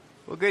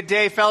Well, good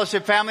day,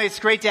 Fellowship family. It's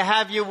great to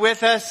have you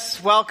with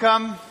us.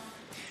 Welcome.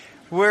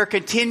 We're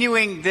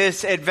continuing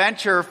this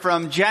adventure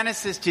from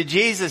Genesis to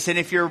Jesus, and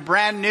if you're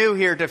brand new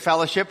here to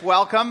Fellowship,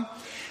 welcome.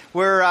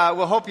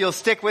 We'll hope you'll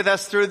stick with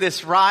us through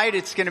this ride.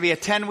 It's going to be a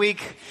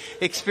 10-week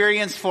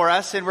experience for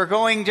us, and we're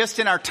going just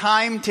in our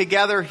time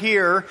together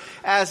here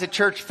as a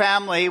church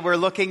family. We're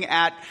looking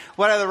at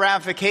what are the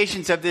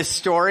ramifications of this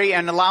story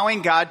and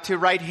allowing God to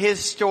write His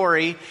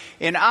story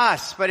in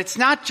us. But it's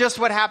not just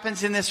what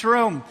happens in this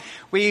room.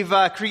 We've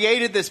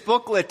created this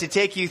booklet to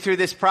take you through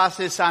this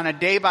process on a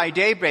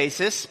day-by-day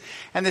basis,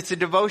 and it's a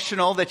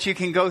devotional that you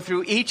can go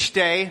through each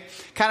day,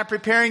 kind of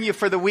preparing you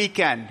for the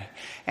weekend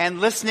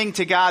and listening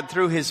to God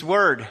through His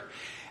Word.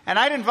 And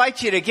I'd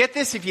invite you to get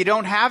this if you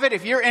don't have it.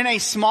 If you're in a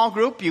small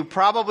group, you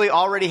probably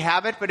already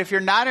have it. But if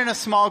you're not in a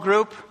small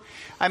group,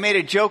 I made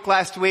a joke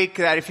last week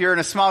that if you're in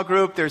a small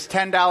group, there's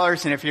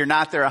 $10, and if you're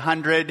not, they're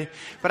 $100.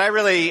 But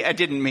I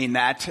didn't mean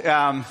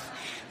that.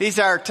 These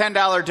are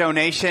 $10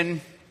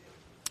 donation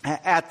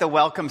at the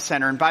Welcome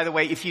Center. And by the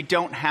way, if you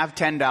don't have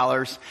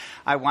 $10,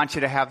 I want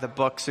you to have the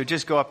book. So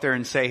just go up there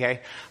and say,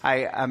 hey,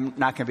 I'm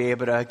not going to be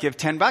able to give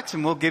 $10,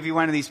 and we'll give you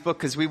one of these books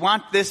because we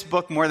want this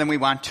book more than we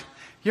want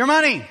your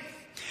money.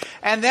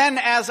 And then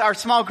as our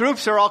small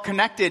groups are all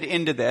connected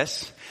into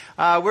this,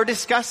 we're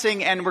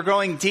discussing and we're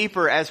going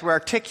deeper as we're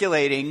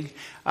articulating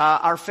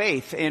our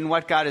faith in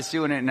what God is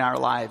doing in our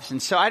lives.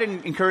 And so I'd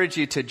encourage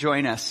you to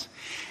join us.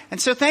 And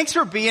so thanks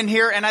for being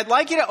here, and I'd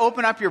like you to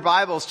open up your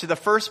Bibles to the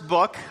first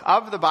book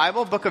of the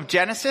Bible, book of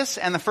Genesis,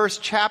 and the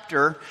first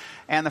chapter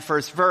and the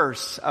first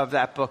verse of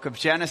that book of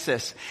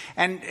Genesis.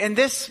 And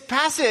this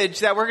passage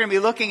that we're going to be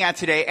looking at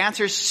today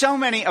answers so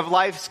many of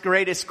life's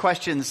greatest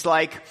questions,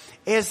 like,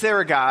 is there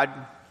a God?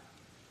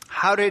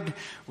 How did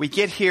we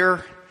get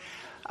here?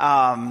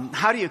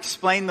 How do you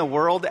explain the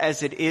world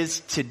as it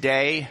is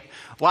today?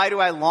 Why do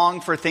I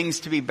long for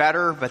things to be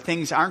better, but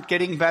things aren't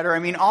getting better? I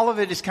mean, all of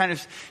it is kind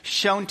of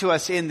shown to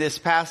us in this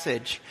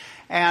passage.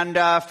 And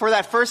for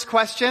that first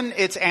question,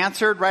 it's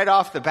answered right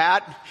off the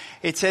bat.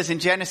 It says in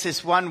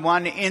Genesis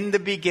 1:1, in the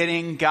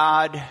beginning,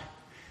 God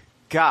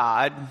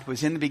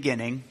was in the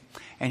beginning,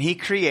 and He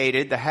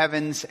created the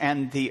heavens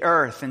and the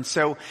earth. And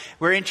so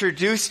we're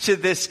introduced to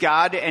this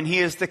God, and He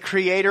is the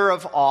creator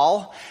of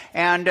all.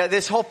 And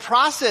this whole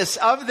process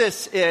of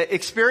this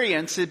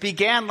experience, it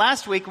began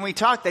last week when we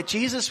talked that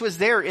Jesus was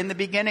there in the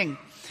beginning.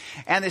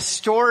 And this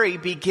story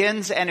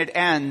begins and it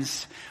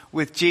ends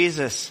with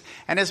Jesus.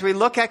 And as we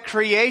look at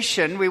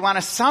creation, we want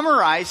to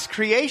summarize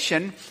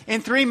creation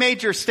in three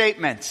major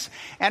statements.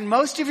 And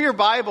most of your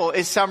Bible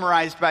is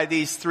summarized by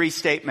these three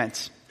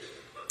statements.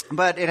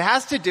 But it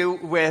has to do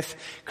with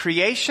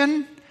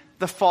creation,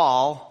 the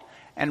fall,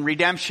 and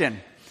redemption.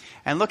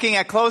 And looking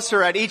at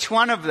closer at each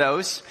one of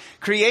those,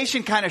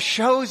 creation kind of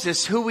shows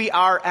us who we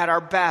are at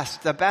our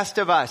best, the best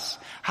of us,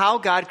 how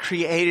God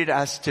created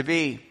us to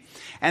be.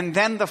 And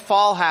then the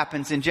fall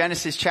happens in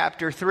Genesis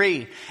chapter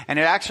 3, and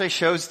it actually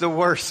shows the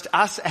worst,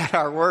 us at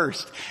our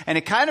worst. And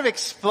it kind of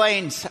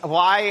explains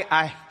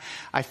why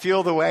I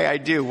feel the way I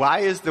do. Why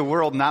is the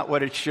world not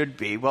what it should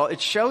be? Well,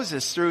 it shows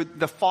us through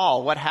the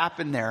fall what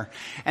happened there.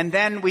 And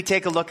then we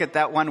take a look at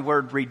that one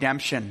word,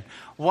 redemption.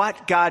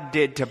 What God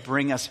did to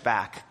bring us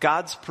back.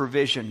 God's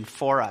provision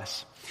for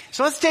us.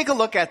 So let's take a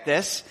look at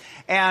this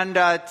and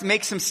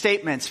make some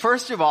statements.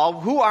 First of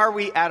all, who are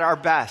we at our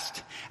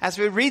best? As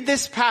we read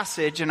this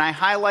passage and I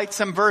highlight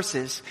some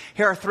verses,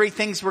 here are three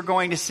things we're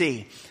going to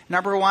see.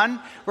 Number one,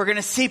 we're going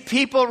to see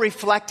people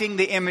reflecting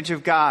the image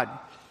of God.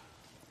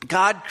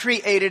 God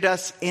created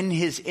us in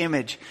His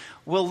image.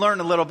 We'll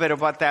learn a little bit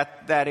of what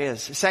that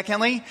is.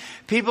 Secondly,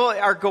 people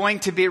are going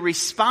to be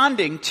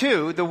responding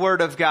to the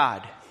Word of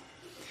God.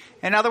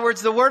 In other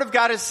words, the Word of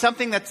God is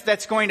something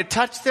that's going to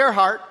touch their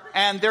heart,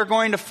 and they're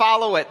going to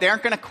follow it. They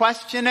aren't going to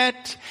question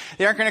it.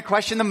 They aren't going to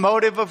question the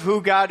motive of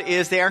who God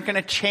is. They aren't going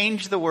to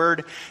change the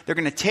Word. They're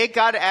going to take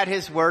God at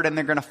His Word, and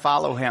they're going to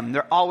follow Him.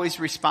 They're always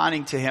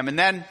responding to Him. And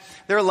then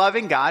they're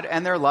loving God,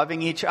 and they're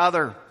loving each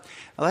other.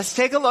 Now, let's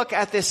take a look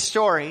at this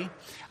story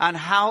on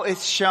how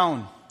it's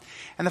shown.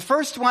 And the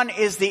first one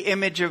is the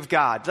image of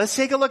God. Let's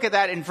take a look at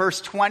that in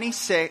verse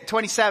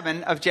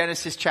 27 of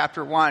Genesis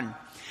chapter 1.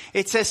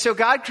 It says, so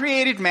God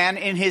created man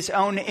in His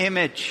own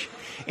image.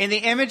 In the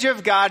image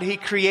of God, He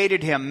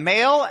created him.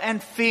 Male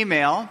and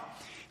female,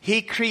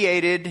 He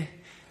created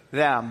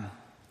them.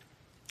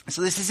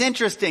 So this is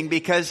interesting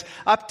because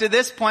up to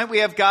this point we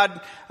have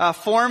God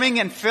forming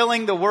and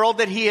filling the world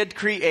that He had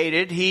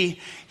created. He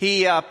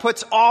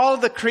puts all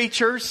the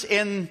creatures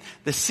in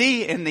the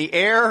sea, in the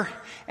air,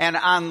 and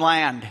on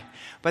land.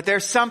 But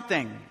there's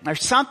something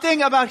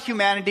about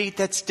humanity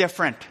that's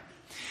different.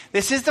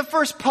 This is the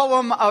first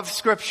poem of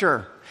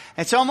Scripture.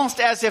 It's almost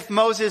as if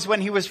Moses,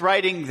 when he was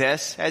writing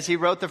this, as he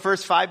wrote the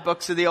first 5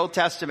 books of the Old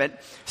Testament,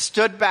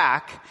 stood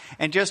back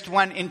and just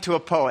went into a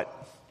poet.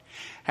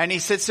 And he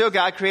said, so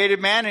God created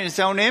man in His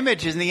own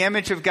image. In the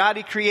image of God,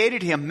 He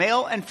created him,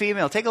 male and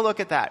female. Take a look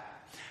at that.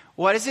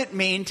 What does it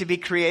mean to be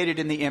created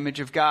in the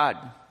image of God?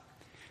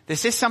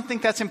 This is something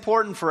that's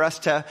important for us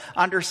to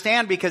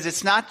understand because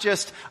it's not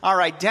just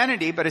our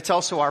identity, but it's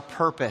also our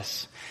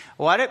purpose.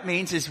 What it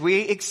means is we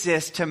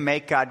exist to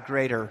make God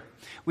greater.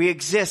 We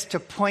exist to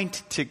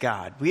point to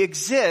God. We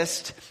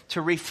exist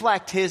to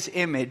reflect His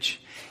image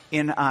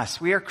in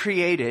us. We are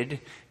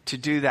created to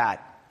do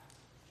that.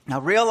 Now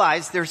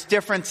realize there's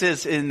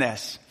differences in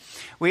this.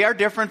 We are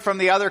different from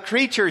the other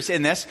creatures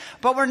in this,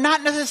 but we're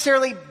not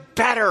necessarily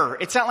better.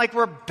 It's not like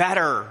we're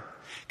better.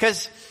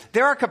 Because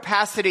there are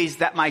capacities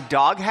that my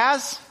dog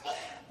has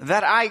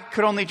that I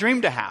could only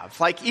dream to have.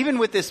 Like even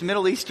with this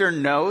Middle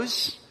Eastern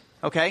nose,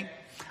 okay,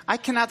 I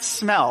cannot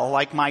smell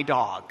like my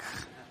dog.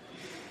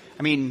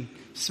 I mean,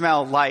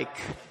 smell like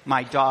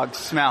my dog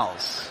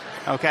smells,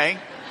 okay?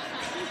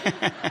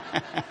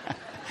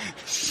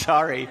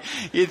 Sorry.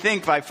 You'd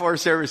think by 4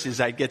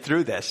 services I'd get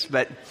through this,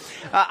 but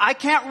I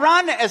can't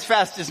run as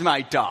fast as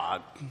my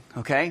dog,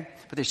 okay?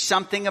 But there's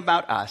something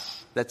about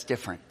us that's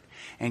different.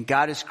 And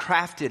God has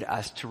crafted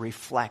us to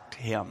reflect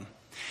Him.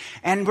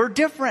 And we're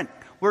different.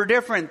 We're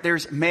different.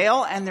 There's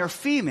male and there's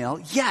female,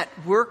 yet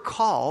we're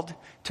called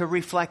to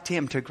reflect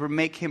Him, to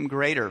make Him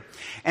greater.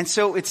 And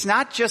so it's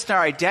not just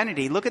our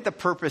identity. Look at the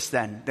purpose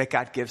then that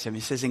God gives Him.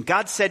 He says, and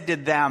God said to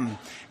them,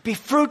 be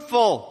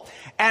fruitful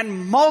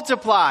and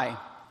multiply.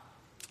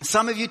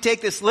 Some of you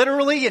take this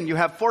literally and you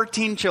have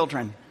 14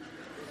 children.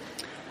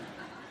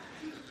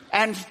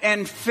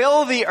 And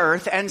fill the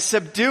earth and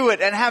subdue it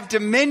and have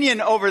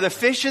dominion over the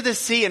fish of the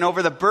sea and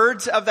over the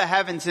birds of the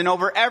heavens and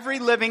over every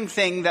living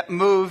thing that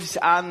moves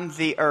on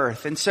the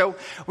earth. And so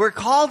we're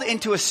called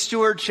into a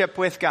stewardship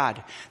with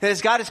God. That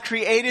as God has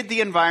created the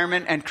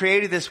environment and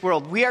created this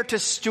world, we are to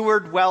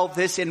steward well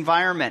this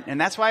environment. And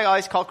that's why I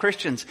always call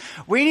Christians.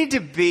 We need to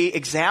be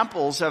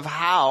examples of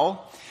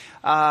how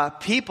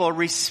people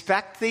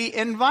respect the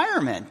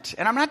environment.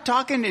 And I'm not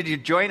talking to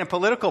join a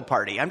political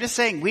party. I'm just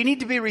saying we need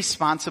to be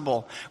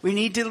responsible. We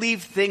need to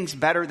leave things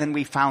better than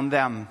we found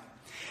them.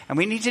 And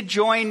we need to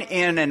join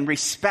in and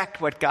respect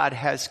what God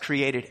has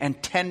created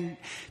and tend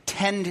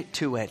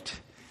to it.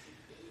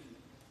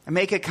 And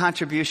make a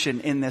contribution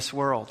in this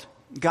world.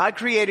 God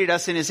created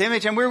us in His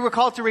image and we were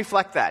called to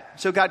reflect that.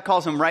 So God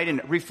calls them right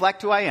in.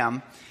 Reflect who I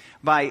am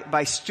by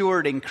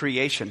stewarding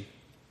creation.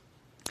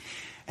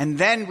 And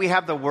then we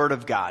have the Word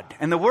of God.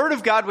 And the Word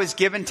of God was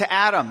given to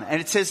Adam. And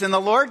it says, and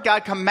the Lord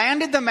God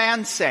commanded the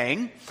man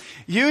saying,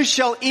 you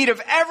shall eat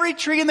of every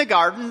tree in the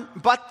garden,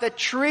 but the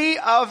tree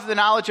of the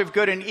knowledge of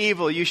good and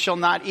evil you shall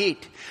not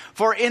eat.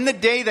 For in the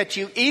day that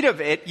you eat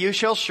of it, you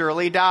shall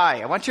surely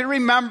die. I want you to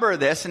remember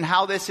this and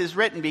how this is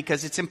written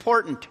because it's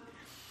important.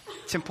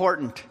 It's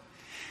important.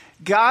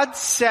 God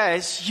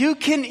says you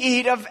can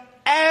eat of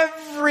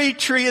every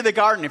tree of the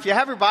garden. If you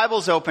have your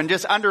Bibles open,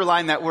 just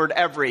underline that word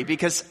every,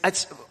 because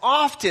it's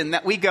often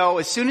that we go,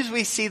 as soon as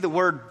we see the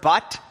word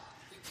but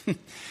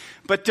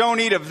don't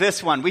eat of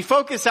this one. We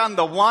focus on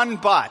the one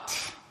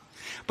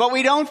but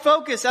we don't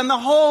focus on the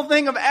whole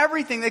thing of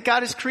everything that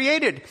God has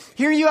created.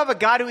 Here you have a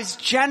God who is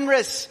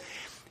generous.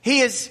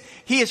 He is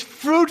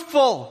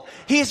fruitful.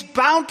 He is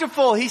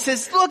bountiful. He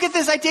says, look at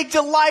this. I take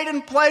delight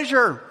and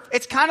pleasure.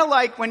 It's kind of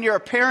like when you're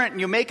a parent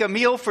and you make a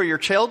meal for your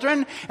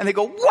children and they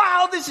go,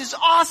 wow, this is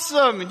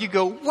awesome. And you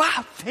go,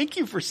 wow, thank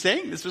you for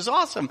saying this was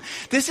awesome.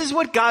 This is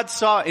what God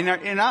saw in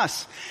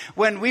us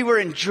when we were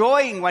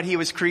enjoying what He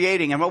was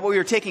creating and what we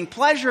were taking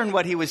pleasure in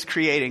what He was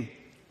creating.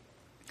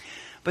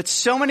 But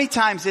so many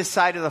times this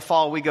side of the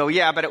fall we go,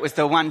 yeah, but it was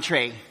the one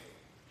tree.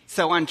 It's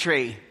the one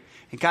tree.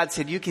 And God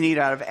said, you can eat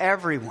out of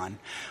everyone.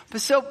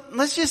 But so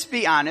let's just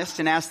be honest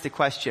and ask the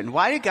question,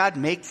 why did God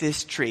make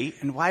this tree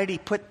and why did He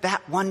put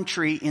that one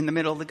tree in the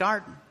middle of the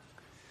garden?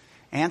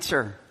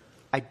 Answer,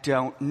 I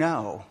don't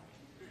know.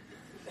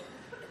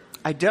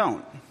 I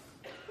don't.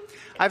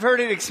 I've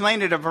heard it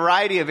explained in a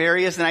variety of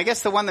areas, and I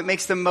guess the one that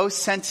makes the most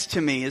sense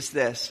to me is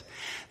this,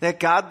 that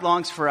God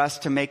longs for us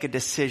to make a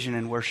decision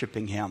in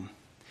worshiping Him.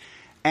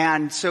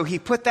 And so He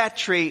put that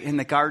tree in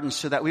the garden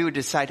so that we would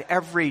decide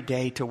every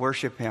day to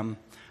worship Him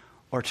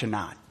or to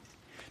not,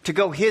 to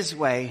go His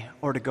way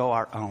or to go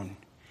our own.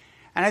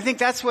 And I think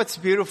that's what's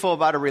beautiful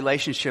about a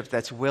relationship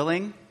that's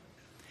willing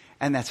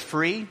and that's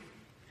free,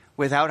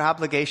 without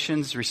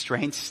obligations,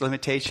 restraints,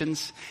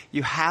 limitations.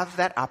 You have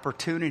that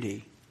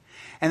opportunity.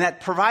 And that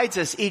provides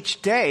us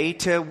each day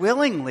to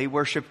willingly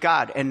worship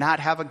God and not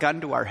have a gun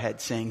to our head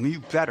saying,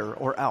 you better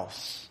or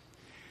else.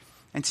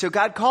 And so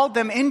God called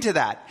them into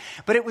that.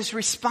 But it was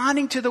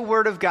responding to the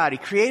Word of God. He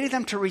created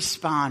them to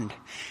respond.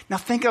 Now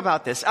think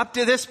about this. Up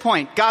to this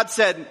point, God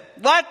said,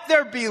 let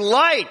there be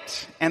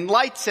light. And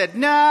light said,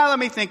 no, let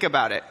me think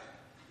about it.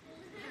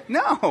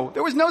 No,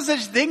 there was no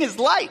such thing as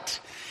light.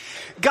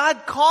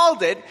 God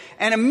called it,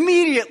 and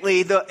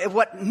immediately the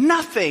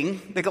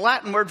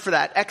Latin word for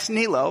that, ex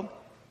nihilo,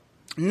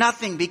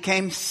 nothing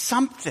became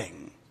something.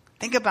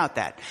 Think about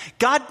that.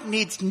 God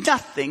needs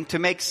nothing to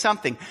make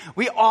something.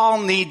 We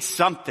all need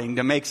something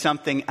to make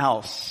something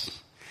else.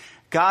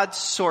 God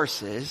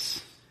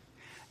sources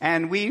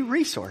and we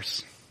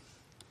resource.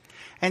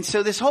 And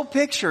so this whole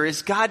picture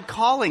is God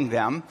calling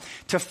them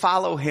to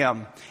follow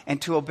him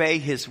and to obey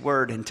his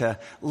word and to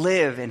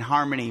live in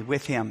harmony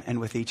with him and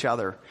with each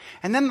other.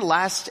 And then the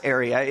last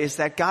area is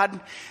that God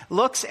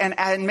looks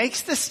and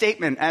makes the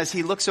statement as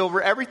he looks over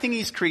everything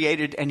he's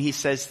created, and he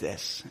says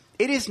this: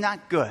 "It is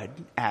not good,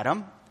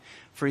 Adam,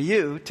 for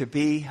you to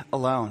be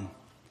alone."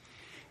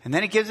 And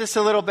then it gives us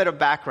a little bit of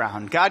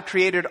background. God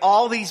created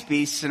all these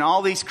beasts and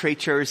all these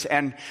creatures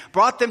and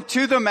brought them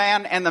to the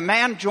man, and the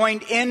man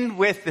joined in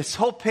with this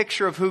whole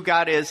picture of who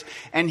God is,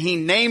 and he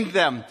named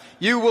them.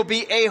 You will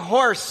be a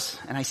horse,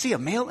 and I see a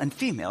male and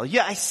female.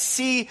 Yeah, I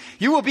see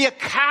you will be a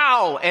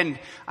cow, and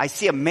I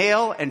see a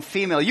male and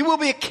female. You will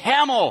be a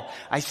camel.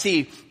 I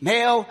see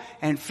male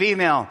and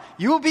female.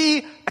 You will be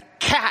a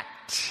cat.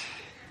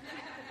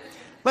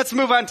 Let's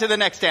move on to the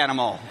next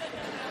animal.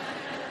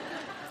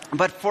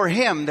 But for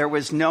him, there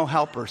was no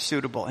helper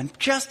suitable. And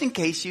just in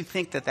case you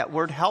think that that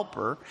word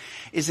helper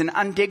is an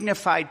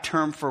undignified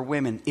term for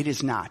women, it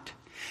is not.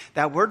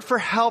 That word for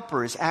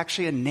helper is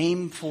actually a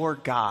name for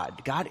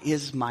God. God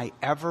is my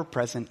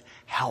ever-present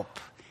help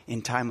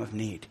in time of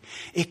need.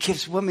 It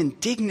gives women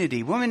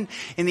dignity. Women,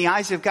 in the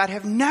eyes of God,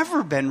 have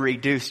never been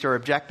reduced or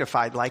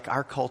objectified like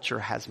our culture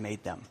has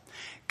made them.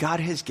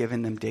 God has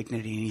given them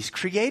dignity, and he's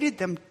created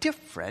them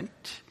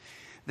different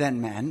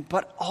than men,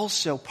 but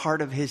also part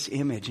of his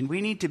image. And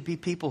we need to be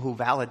people who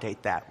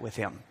validate that with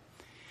him.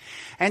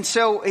 And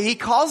so he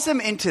calls them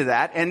into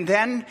that, and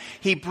then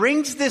he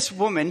brings this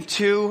woman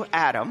to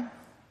Adam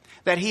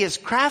that he has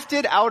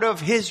crafted out of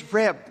his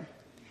rib.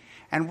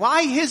 And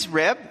why his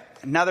rib?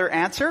 Another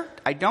answer,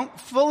 I don't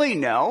fully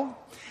know,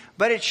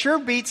 but it sure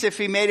beats if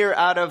he made her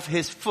out of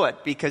his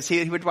foot, because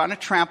he would want to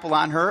trample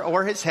on her,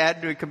 or his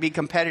head, or he could be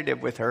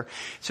competitive with her,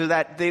 so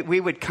that we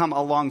would come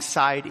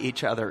alongside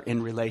each other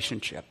in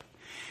relationship.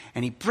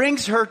 And he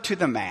brings her to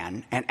the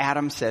man, and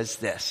Adam says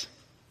this.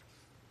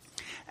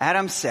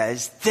 Adam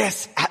says,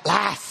 "This at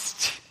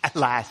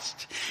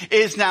last,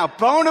 is now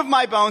bone of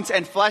my bones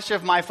and flesh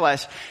of my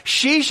flesh.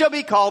 She shall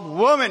be called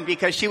woman,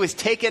 because she was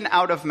taken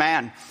out of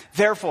man.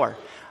 Therefore,"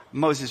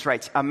 Moses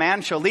writes, "a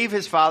man shall leave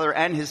his father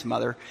and his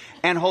mother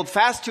and hold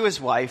fast to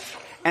his wife,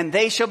 and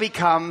they shall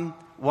become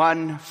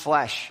one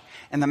flesh.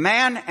 And the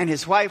man and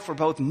his wife were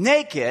both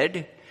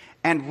naked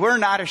and were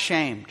not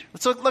ashamed."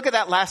 Let's look at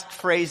that last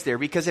phrase there,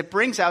 because it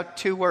brings out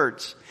two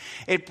words.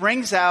 It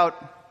brings out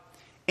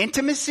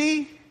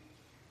intimacy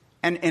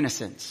and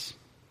innocence.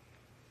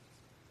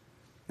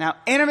 Now,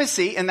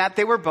 intimacy in that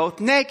they were both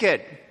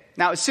naked.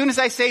 Now, as soon as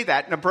I say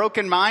that, in a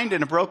broken mind,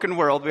 in a broken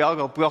world, we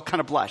all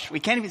kind of blush. We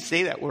can't even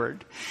say that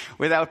word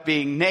without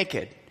being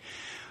naked.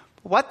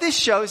 What this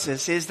shows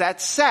us is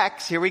that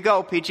sex, here we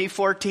go,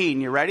 PG-14,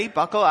 you ready?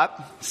 Buckle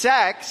up.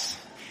 Sex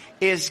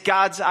is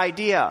God's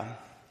idea.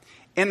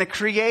 And the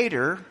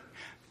Creator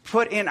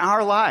put in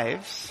our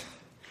lives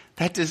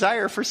that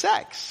desire for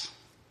sex.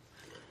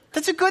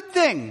 That's a good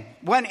thing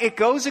when it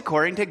goes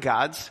according to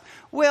God's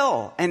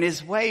will and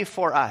his way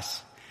for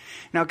us.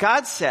 Now,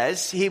 God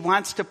says he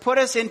wants to put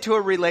us into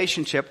a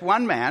relationship,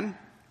 one man,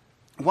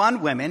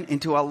 one woman,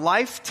 into a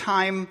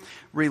lifetime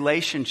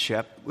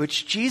relationship,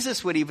 which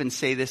Jesus would even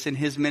say this in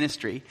his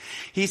ministry.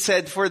 He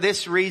said, "For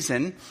this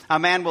reason, a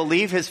man will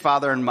leave his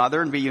father and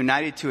mother and be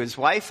united to his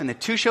wife, and the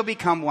two shall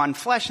become one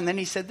flesh." And then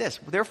he said this,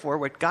 "Therefore,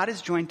 what God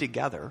has joined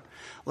together,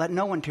 let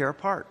no one tear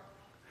apart."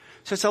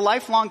 So it's a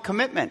lifelong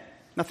commitment.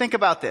 Now think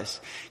about this,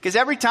 because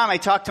every time I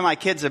talk to my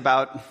kids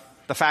about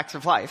the facts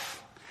of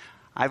life,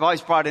 I've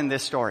always brought in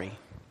this story.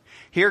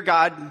 Here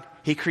God,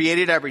 he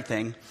created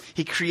everything.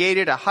 He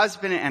created a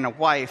husband and a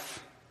wife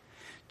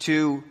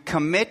to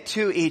commit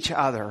to each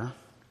other.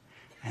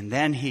 And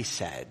then he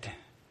said,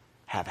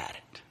 have at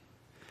it.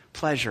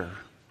 Pleasure,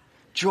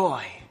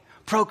 joy,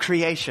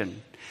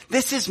 procreation.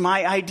 This is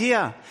my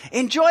idea.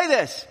 Enjoy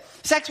this.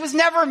 Sex was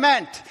never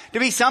meant to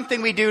be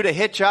something we do to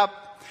hitch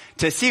up,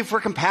 to see if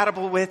we're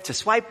compatible with, to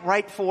swipe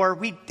right for.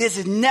 This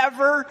is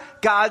never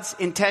God's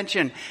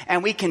intention.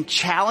 And we can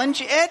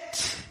challenge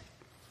it,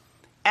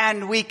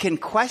 and we can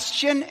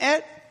question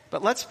it.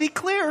 But let's be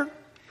clear.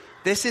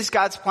 This is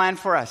God's plan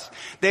for us.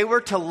 They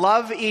were to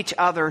love each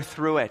other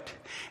through it.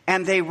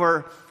 And they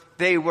were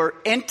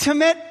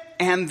intimate,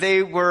 and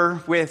they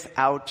were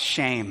without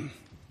shame.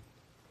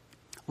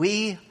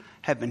 We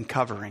have been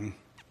covering.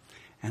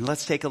 And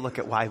let's take a look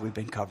at why we've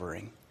been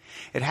covering.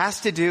 It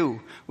has to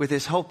do with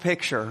this whole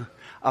picture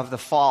of the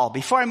fall.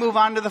 Before I move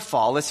on to the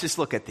fall, let's just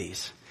look at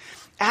these.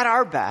 At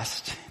our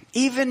best,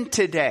 even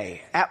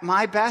today, at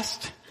my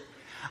best,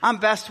 I'm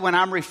best when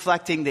I'm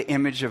reflecting the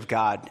image of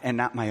God and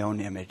not my own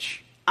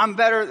image. I'm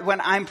better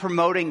when I'm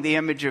promoting the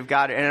image of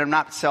God and I'm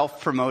not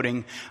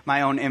self-promoting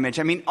my own image.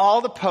 I mean,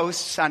 all the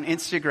posts on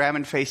Instagram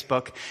and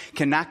Facebook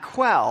cannot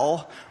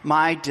quell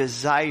my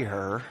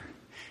desire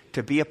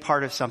to be a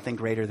part of something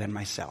greater than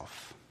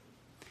myself.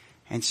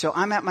 And so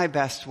I'm at my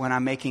best when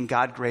I'm making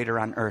God greater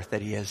on earth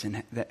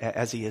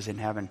as he is in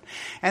heaven.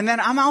 And then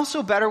I'm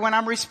also better when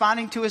I'm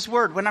responding to his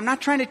word, when I'm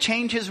not trying to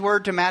change his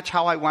word to match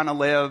how I want to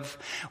live,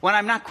 when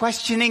I'm not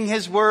questioning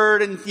his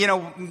word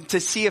and, to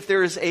see if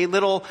there's a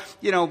little,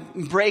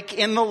 break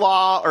in the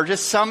law or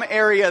just some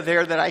area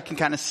there that I can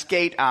kind of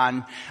skate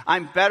on.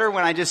 I'm better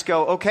when I just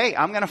go, okay,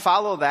 I'm going to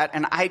follow that.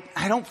 And I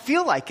don't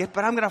feel like it,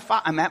 but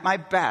I'm at my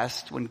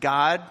best when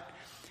God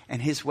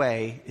and his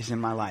way is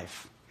in my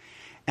life.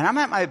 And I'm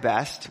at my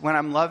best when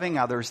I'm loving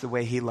others the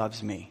way he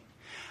loves me.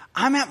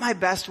 I'm at my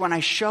best when I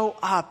show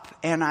up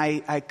and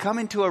I come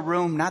into a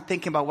room not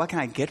thinking about what can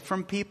I get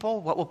from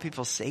people, what will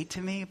people say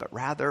to me, but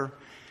rather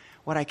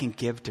what I can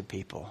give to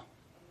people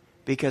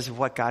because of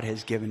what God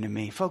has given to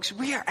me. Folks,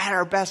 we are at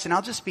our best, and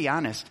I'll just be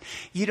honest.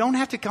 You don't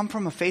have to come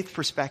from a faith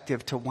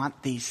perspective to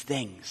want these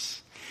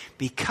things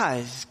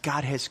because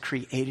God has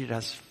created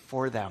us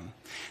for them.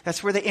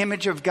 That's where the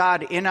image of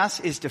God in us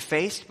is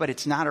defaced, but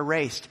it's not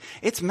erased.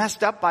 It's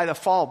messed up by the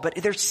fall, but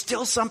there's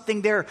still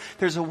something there.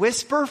 There's a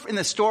whisper in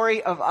the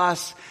story of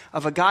us,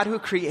 of a God who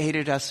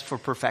created us for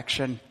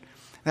perfection.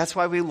 That's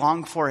why we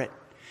long for it.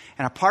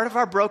 And a part of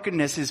our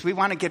brokenness is we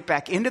want to get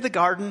back into the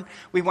garden.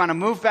 We want to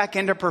move back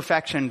into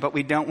perfection, but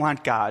we don't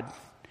want God.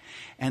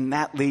 And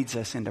that leads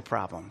us into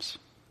problems.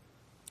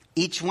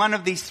 Each one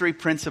of these three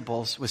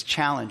principles was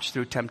challenged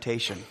through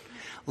temptation.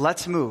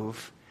 Let's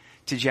move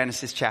to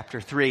Genesis chapter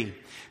 3.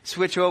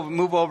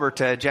 Move over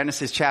to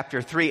Genesis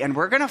chapter 3, and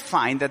we're going to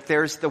find that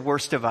there's the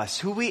worst of us,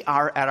 who we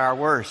are at our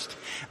worst.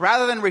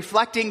 Rather than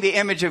reflecting the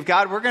image of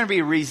God, we're going to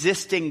be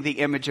resisting the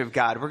image of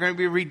God. We're going to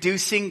be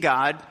reducing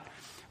God.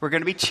 We're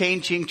going to be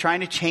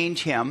trying to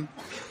change him,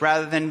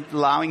 rather than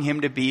allowing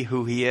him to be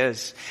who he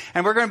is.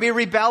 And we're going to be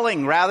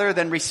rebelling rather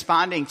than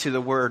responding to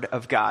the word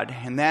of God.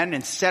 And then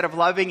instead of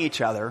loving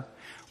each other,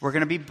 we're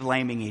going to be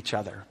blaming each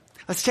other.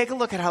 Let's take a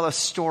look at how the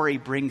story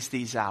brings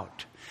these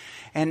out.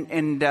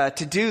 And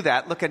to do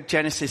that, look at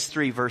Genesis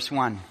 3, verse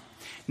 1.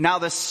 Now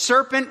the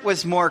serpent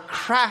was more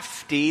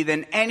crafty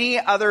than any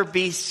other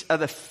beast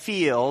of the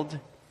field.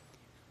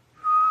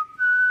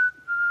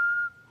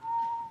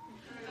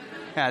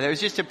 Yeah, that was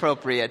just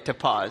appropriate to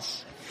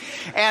pause.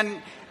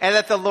 And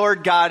that the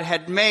Lord God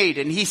had made.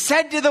 And he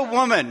said to the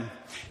woman,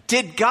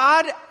 did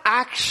God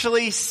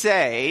actually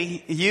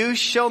say, you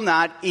shall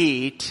not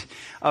eat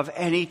of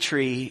any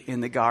tree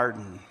in the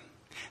garden?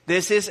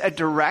 This is a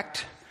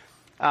direct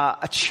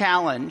a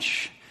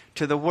challenge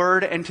to the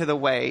word and to the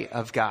way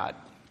of God.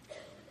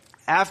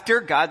 After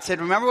God said,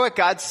 remember what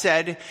God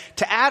said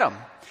to Adam.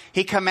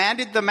 He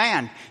commanded the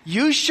man,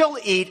 you shall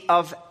eat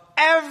of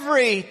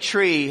every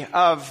tree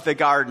of the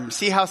garden.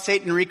 See how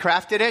Satan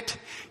recrafted it?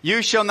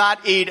 You shall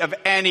not eat of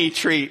any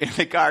tree in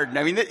the garden.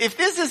 I mean, if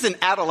this isn't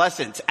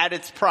adolescence at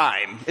its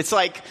prime, it's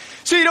like,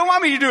 so you don't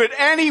want me to do it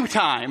any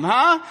time,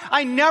 huh?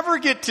 I never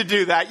get to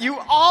do that. You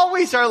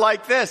always are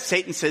like this.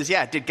 Satan says,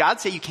 yeah, did God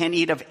say you can't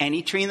eat of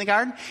any tree in the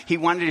garden? He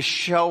wanted to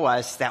show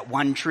us that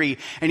one tree,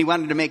 and he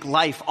wanted to make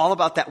life all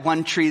about that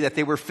one tree that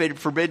they were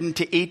forbidden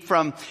to eat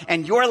from.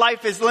 And your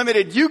life is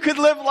limited. You could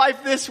live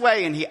life this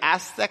way. And he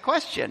asked that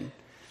question.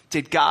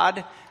 Did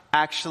God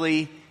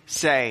actually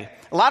say?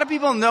 A lot of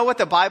people know what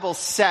the Bible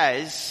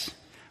says,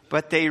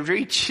 but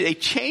they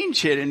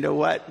change it into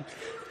what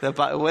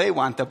they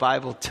want the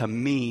Bible to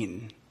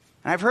mean.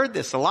 And I've heard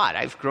this a lot.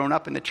 I've grown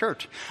up in the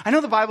church. I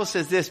know the Bible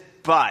says this,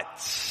 but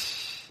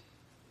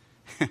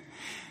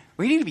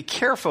we need to be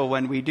careful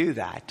when we do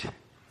that,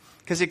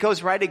 because it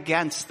goes right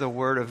against the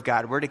Word of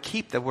God. We're to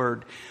keep the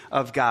Word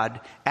of God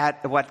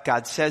at what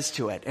God says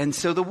to it. And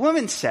so the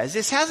woman says,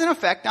 this has an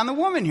effect on the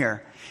woman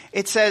here.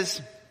 It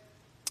says,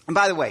 and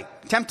by the way,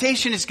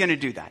 temptation is going to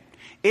do that.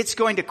 It's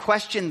going to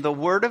question the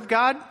word of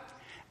God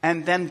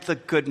and then the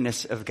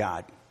goodness of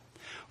God.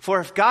 For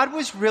if God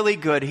was really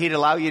good, he'd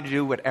allow you to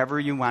do whatever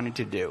you wanted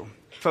to do.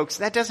 Folks,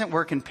 that doesn't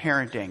work in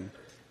parenting.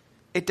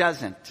 It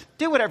doesn't.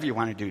 Do whatever you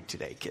want to do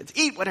today, kids.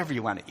 Eat whatever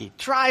you want to eat.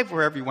 Drive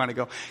wherever you want to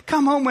go.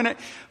 Come home when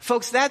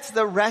folks, that's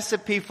the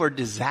recipe for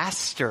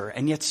disaster.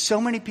 And yet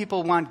so many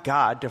people want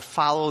God to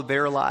follow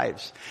their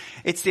lives.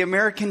 It's the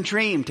American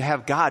dream to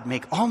have God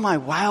make all my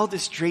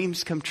wildest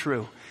dreams come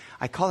true.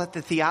 I call it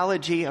the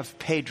theology of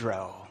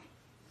Pedro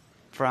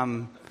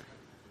from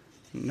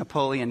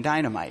Napoleon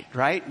Dynamite,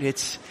 right?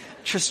 It's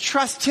just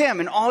trust him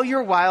and all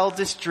your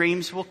wildest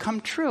dreams will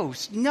come true.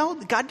 No,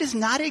 God does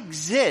not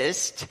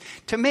exist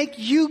to make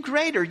you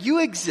greater. You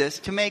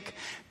exist to make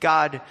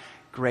God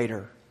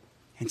greater.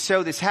 And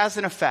so this has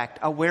an effect,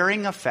 a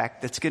wearing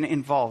effect that's going to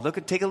involve.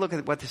 Take a look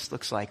at what this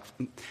looks like.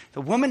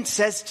 The woman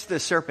says to the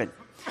serpent,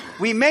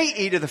 we may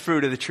eat of the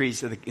fruit of the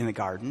trees in the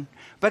garden,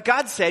 but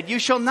God said, you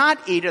shall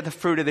not eat of the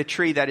fruit of the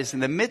tree that is in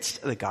the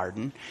midst of the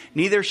garden,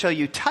 neither shall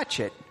you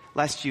touch it,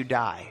 lest you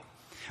die.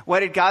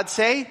 What did God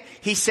say?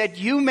 He said,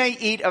 you may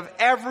eat of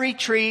every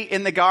tree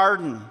in the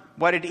garden.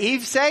 What did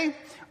Eve say?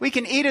 We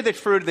can eat of the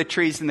fruit of the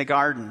trees in the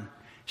garden.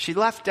 She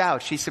left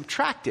out, she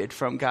subtracted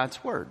from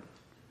God's word.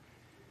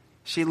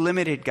 She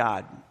limited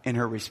God in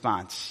her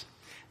response.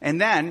 And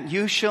then,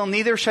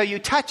 neither shall you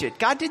touch it.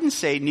 God didn't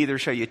say, neither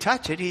shall you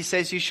touch it. He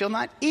says, you shall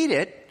not eat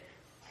it,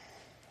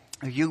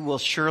 you will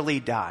surely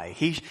die.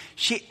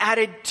 She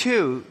added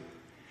to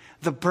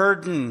the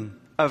burden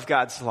of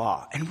God's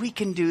law. And we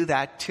can do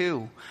that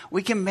too.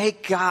 We can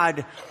make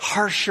God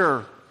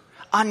harsher,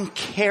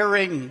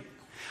 uncaring.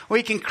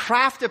 We can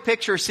craft a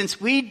picture,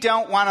 since we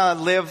don't want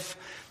to live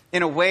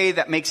in a way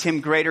that makes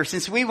him greater,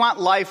 since we want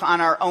life on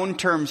our own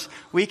terms,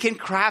 we can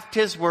craft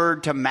his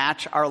word to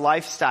match our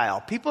lifestyle.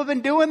 People have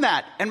been doing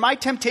that. And my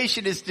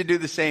temptation is to do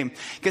the same,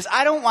 because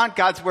I don't want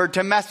God's word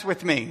to mess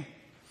with me.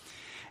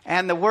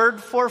 And the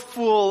word for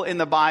fool in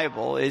the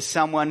Bible is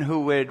someone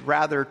who would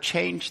rather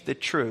change the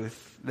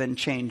truth than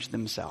change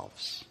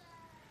themselves.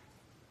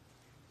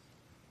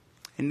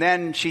 And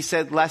then she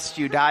said, lest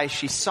you die,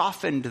 she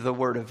softened the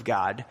word of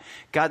God.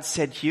 God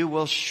said, you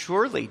will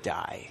surely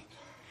die.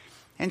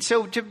 And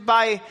so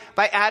by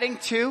adding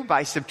to,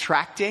 by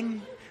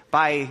subtracting,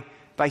 by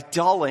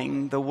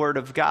dulling the word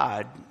of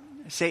God,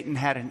 Satan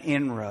had an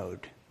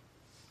inroad.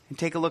 And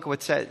take a look at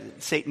what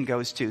Satan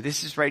goes to.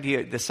 This is right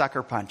here, the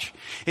sucker punch.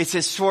 It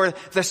says, for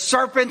the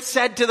serpent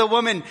said to the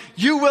woman,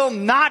 you will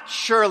not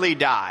surely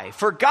die.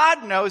 For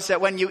God knows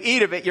that when you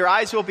eat of it, your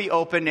eyes will be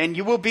opened and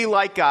you will be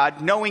like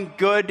God, knowing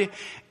good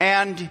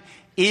and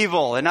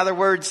evil. In other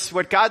words,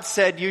 what God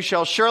said, you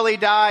shall surely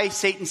die,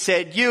 Satan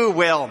said, you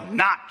will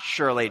not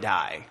surely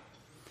die.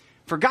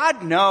 For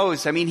God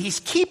knows,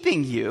 he's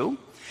keeping you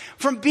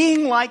from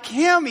being like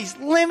him. He's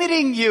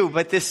limiting you,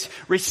 but this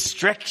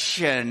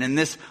restriction and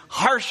this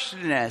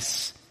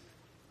harshness.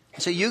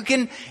 So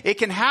it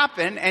can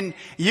happen, and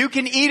you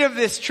can eat of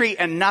this tree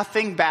and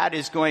nothing bad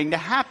is going to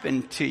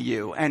happen to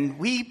you. And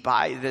we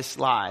buy this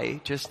lie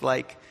just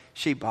like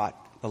she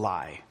bought the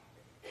lie.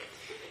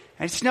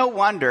 And it's no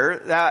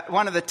wonder that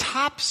one of the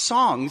top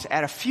songs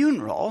at a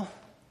funeral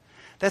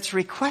that's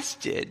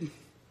requested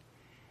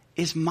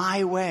is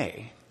My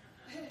Way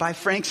by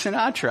Frank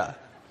Sinatra.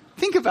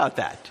 Think about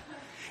that.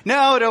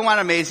 No, don't want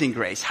Amazing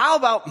Grace. How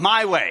about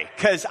My Way?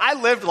 Because I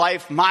lived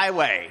life my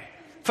way.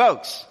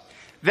 Folks,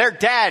 they're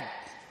dead.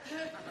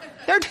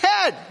 They're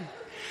dead.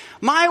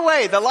 My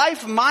way, the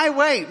life my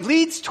way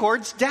leads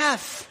towards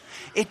death.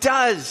 It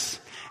does.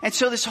 And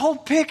so this whole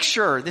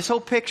picture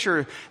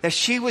that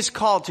she was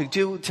called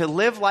to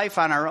live life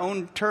on our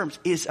own terms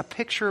is a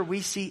picture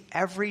we see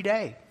every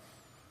day.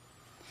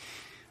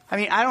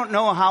 I don't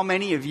know how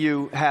many of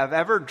you have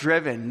ever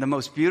driven the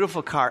most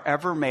beautiful car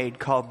ever made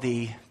called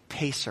the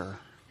Pacer.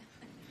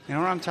 You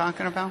know what I'm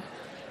talking about?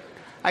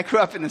 I grew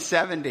up in the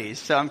 70s,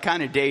 so I'm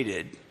kind of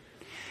dated.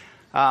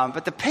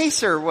 But the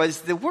Pacer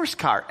was the worst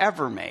car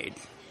ever made.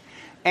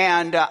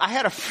 And I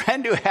had a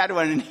friend who had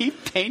one, and he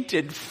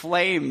painted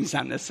flames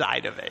on the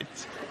side of it.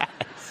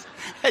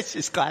 That's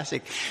just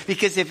classic.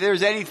 Because if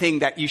there's anything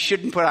that you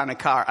shouldn't put on a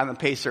car, on a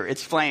Pacer,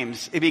 it's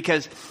flames.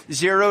 Because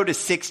 0 to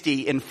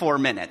 60 in 4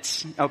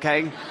 minutes,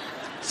 okay?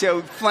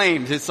 So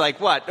flames, it's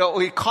like what? Oh,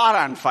 we caught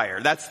on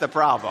fire. That's the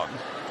problem.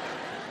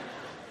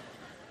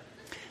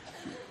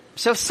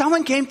 So if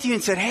someone came to you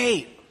and said,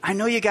 hey, I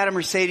know you got a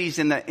Mercedes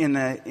in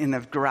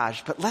the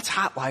garage, but let's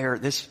hotwire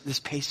this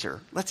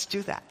Pacer. Let's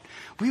do that.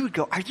 We would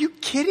go, are you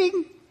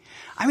kidding?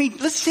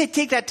 Let's say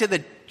take that to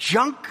the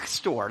junk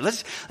store.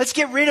 Let's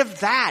get rid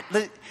of that.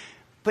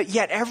 But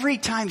yet every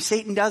time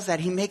Satan does that,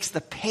 he makes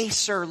the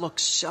Pacer look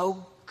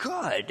so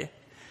good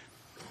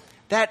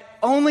that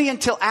only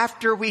until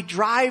after we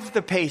drive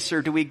the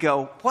Pacer do we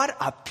go, what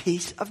a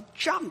piece of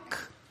junk.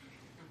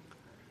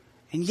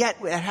 And yet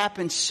it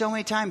happens so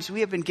many times.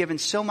 We have been given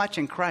so much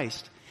in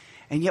Christ,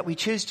 and yet we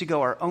choose to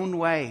go our own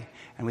way,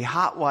 and we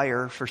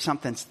hotwire for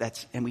something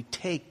and we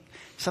take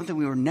something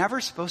we were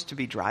never supposed to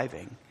be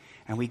driving,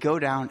 and we go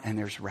down and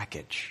there's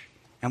wreckage.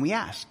 And we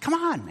ask, come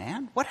on,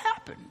 man, what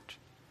happened?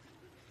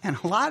 And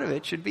a lot of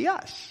it should be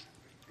us.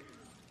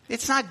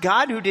 It's not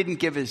God who didn't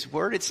give his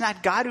word. It's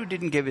not God who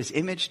didn't give his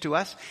image to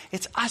us.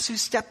 It's us who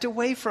stepped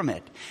away from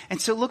it. And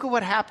so look at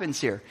what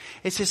happens here.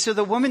 It says, so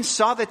the woman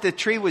saw that the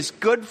tree was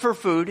good for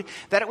food,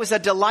 that it was a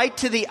delight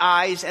to the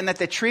eyes, and that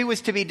the tree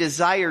was to be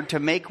desired to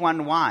make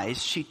one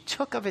wise. She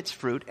took of its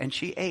fruit and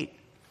she ate.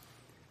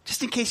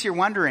 Just in case you're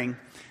wondering,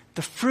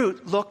 the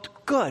fruit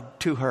looked good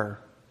to her.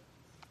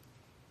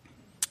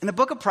 In the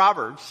book of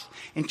Proverbs,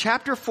 in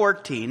chapter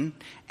 14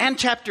 and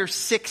chapter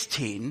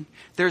 16,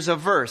 there's a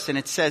verse, and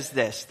it says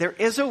this: there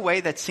is a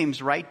way that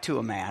seems right to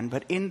a man,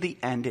 but in the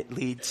end it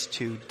leads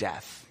to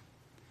death.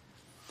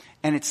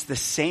 And it's the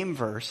same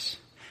verse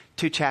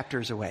 2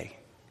 chapters away.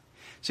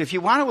 So if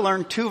you want to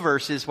learn 2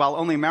 verses while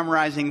only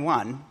memorizing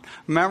one,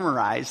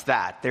 memorize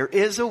that. There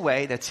is a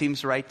way that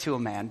seems right to a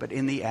man, but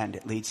in the end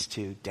it leads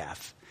to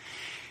death.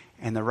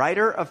 And the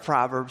writer of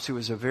Proverbs, who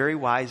was a very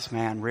wise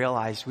man,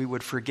 realized we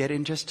would forget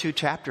in just 2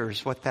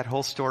 chapters what that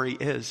whole story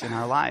is in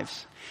our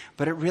lives.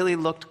 But it really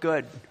looked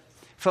good.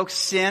 Folks,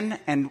 sin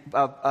and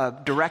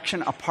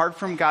direction apart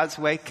from God's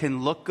way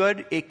can look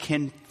good. It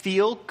can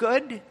feel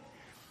good.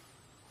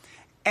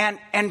 And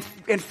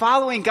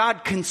following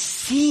God can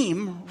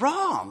seem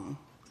wrong,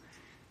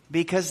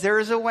 because there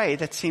is a way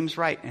that seems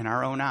right in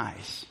our own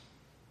eyes.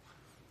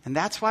 And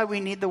that's why we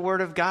need the Word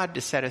of God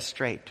to set us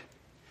straight.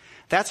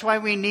 That's why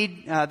we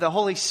need the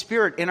Holy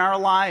Spirit in our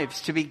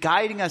lives to be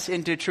guiding us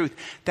into truth.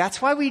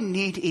 That's why we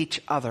need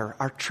each other,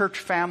 our church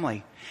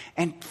family.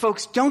 And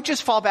folks, don't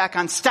just fall back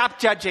on, stop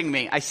judging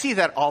me. I see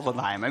that all the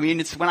time. I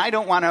mean, it's when I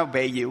don't want to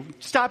obey you.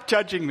 Stop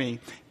judging me.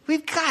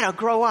 We've got to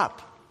grow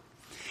up.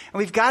 And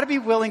we've got to be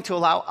willing to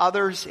allow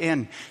others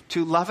in,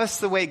 to love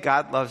us the way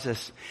God loves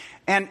us.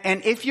 And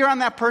if you're on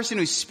that person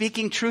who's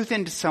speaking truth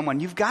into someone,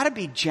 you've got to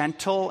be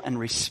gentle and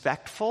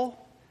respectful.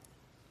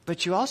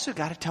 But you also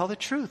got to tell the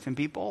truth and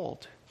be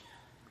bold.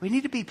 We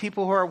need to be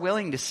people who are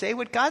willing to say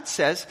what God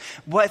says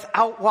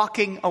without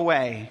walking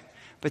away,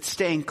 but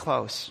staying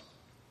close.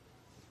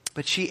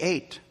 But she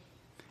ate.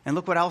 And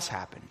look what else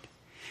happened.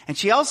 And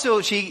she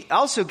also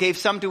gave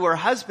some to her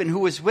husband who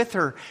was with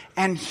her,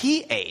 and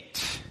he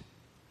ate.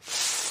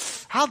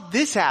 How'd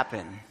this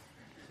happen?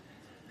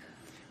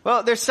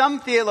 Well, there's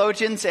some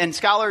theologians and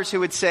scholars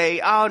who would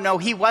say, oh no,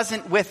 he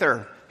wasn't with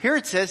her. Here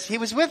it says he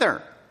was with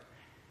her.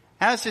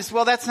 And it's just,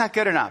 well, that's not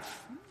good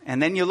enough.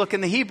 And then you look in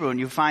the Hebrew and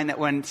you find that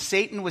when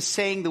Satan was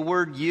saying the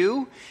word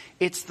you,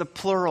 it's the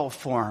plural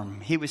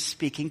form. He was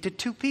speaking to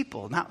two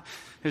people. Now,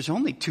 there's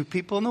only two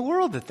people in the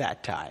world at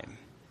that time.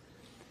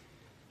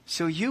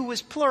 So you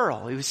was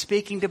plural. He was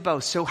speaking to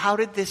both. So how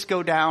did this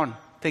go down?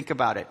 Think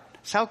about it.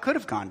 That's how it could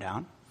have gone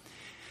down.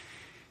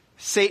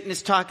 Satan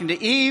is talking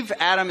to Eve.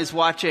 Adam is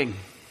watching.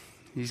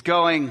 He's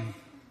going,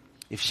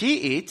 if she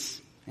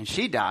eats and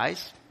she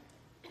dies,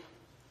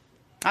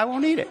 I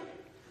won't eat it.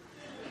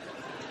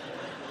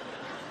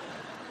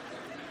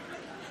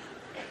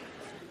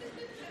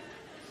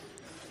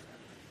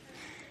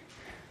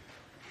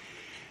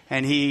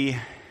 And he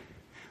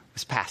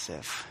was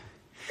passive.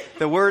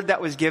 The word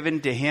that was given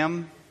to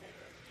him,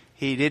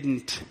 he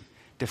didn't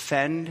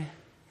defend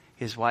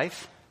his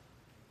wife.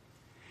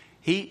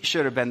 He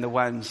should have been the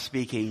one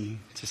speaking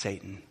to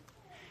Satan.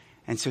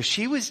 And so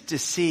she was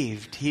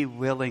deceived. He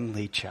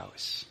willingly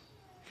chose.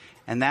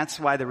 And that's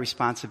why the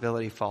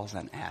responsibility falls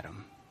on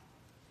Adam.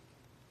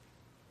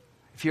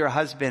 If you're a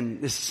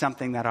husband, this is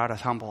something that ought to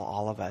humble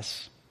all of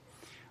us.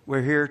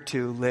 We're here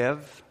to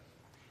live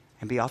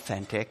and be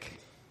authentic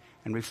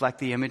and reflect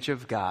the image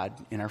of God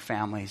in our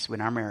families, in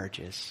our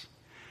marriages.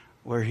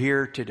 We're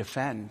here to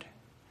defend,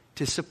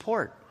 to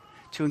support,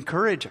 to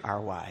encourage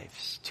our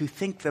wives, to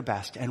think the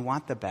best and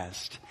want the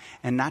best,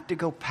 and not to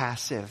go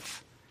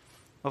passive.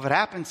 Well, if it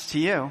happens to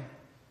you,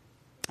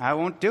 I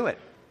won't do it.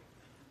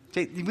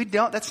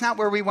 That's not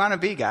where we want to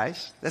be,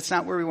 guys. That's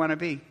not where we want to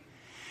be.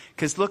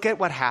 Because look at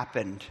what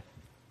happened.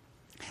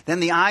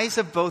 Then the eyes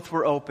of both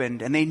were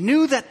opened, and they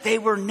knew that they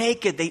were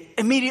naked. They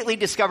immediately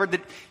discovered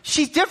that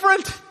she's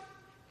different.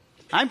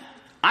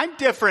 I'm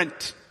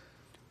different.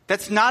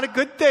 That's not a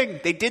good thing.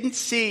 They didn't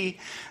see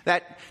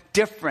that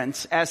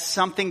difference as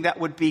something that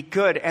would be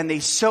good. And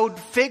they sewed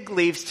fig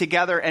leaves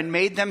together and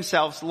made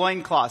themselves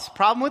loincloths.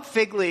 Problem with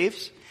fig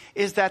leaves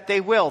is that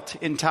they wilt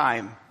in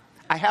time.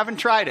 I haven't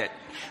tried it,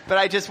 but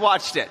I just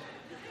watched it.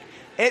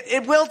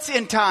 It wilts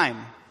in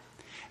time.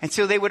 And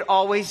so they would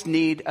always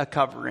need a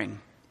covering.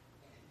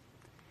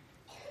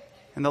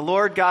 And the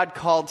Lord God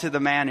called to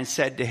the man and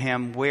said to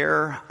him,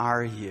 where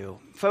are you?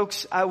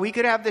 Folks, we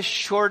could have the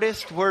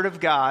shortest word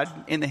of God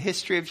in the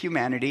history of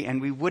humanity,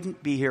 and we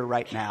wouldn't be here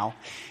right now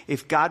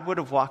if God would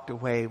have walked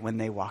away when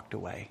they walked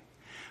away.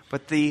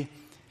 But the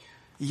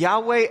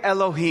Yahweh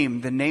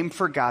Elohim, the name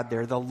for God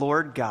there, the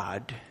Lord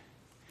God,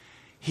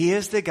 He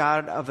is the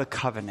God of the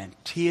covenant.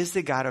 He is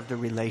the God of the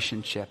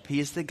relationship. He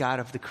is the God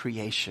of the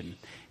creation.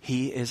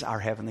 He is our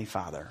Heavenly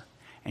Father.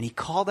 And He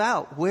called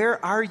out,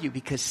 where are you?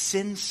 Because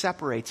sin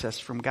separates us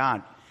from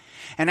God.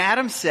 And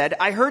Adam said,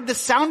 I heard the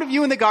sound of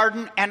you in the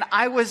garden, and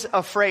I was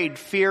afraid.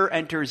 Fear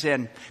enters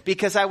in.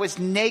 Because I was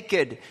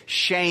naked,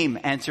 shame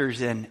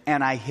enters in,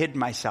 and I hid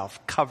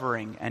myself.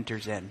 Covering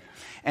enters in.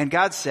 And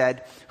God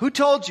said, who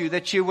told you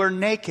that you were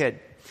naked?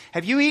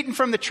 Have you eaten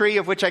from the tree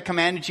of which I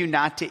commanded you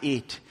not to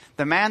eat?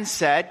 The man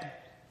said,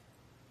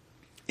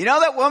 you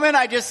know that woman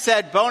I just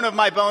said, bone of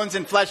my bones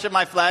and flesh of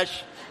my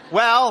flesh?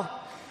 Well,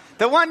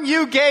 the one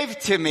you gave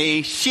to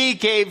me, she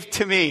gave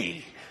to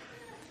me.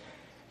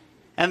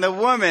 And the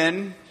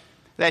woman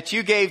that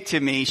you gave to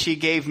me, she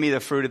gave me the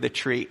fruit of the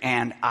tree,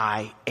 and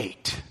I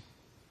ate.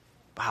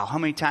 Wow, how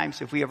many times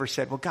have we ever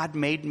said, well, God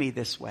made me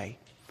this way.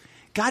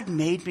 God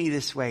made me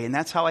this way, and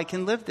that's how I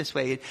can live this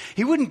way.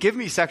 He wouldn't give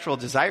me sexual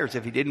desires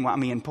if He didn't want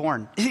me in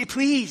porn.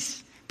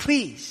 Please,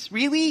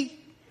 really?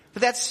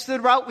 But that's the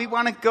route we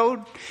want to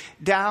go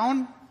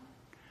down?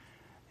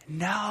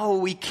 No,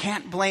 we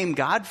can't blame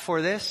God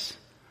for this.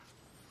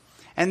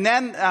 And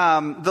then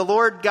the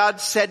Lord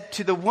God said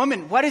to the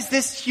woman, what is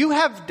this you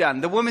have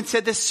done? The woman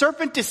said, the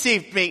serpent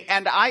deceived me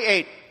and I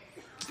ate.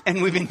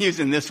 And we've been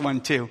using this one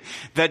too.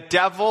 The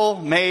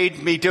devil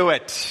made me do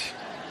it.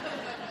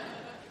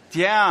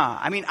 Yeah,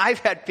 I mean, I've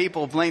had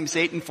people blame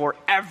Satan for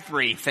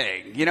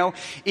everything. You know,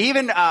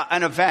 even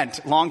an event,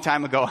 long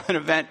time ago,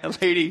 a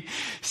lady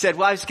said,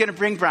 well, I was going to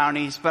bring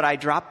brownies, but I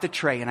dropped the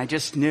tray and I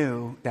just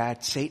knew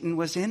that Satan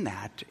was in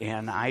that.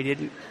 And I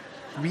didn't.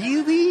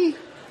 Really?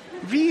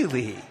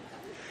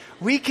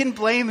 We can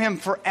blame him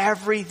for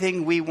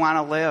everything we want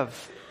to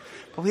live.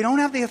 But we don't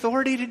have the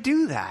authority to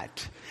do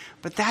that.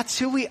 But that's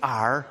who we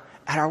are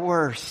at our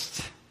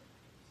worst.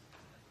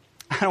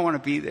 I don't want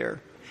to be there.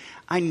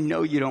 I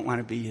know you don't want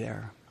to be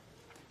there.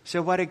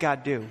 So what did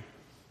God do?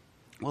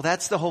 Well,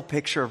 that's the whole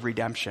picture of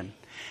redemption.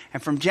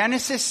 And from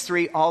Genesis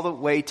 3 all the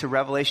way to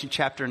Revelation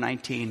chapter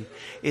 19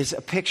 is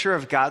a picture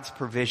of God's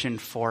provision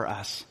for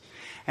us.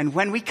 And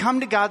when we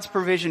come to God's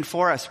provision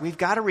for us, we've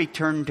got to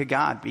return to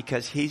God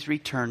because he's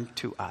returned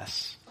to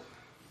us.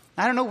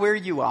 I don't know where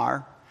you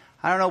are.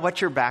 I don't know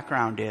what your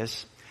background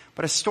is.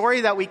 But a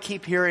story that we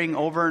keep hearing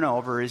over and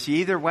over is you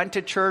either went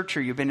to church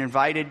or you've been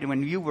invited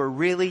when you were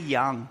really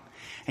young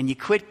and you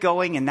quit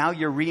going and now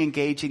you're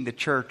re-engaging the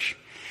church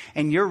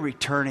and you're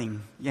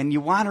returning and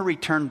you want to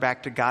return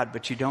back to God,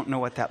 but you don't know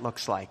what that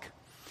looks like.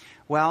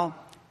 Well,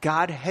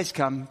 God has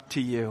come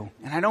to you.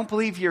 And I don't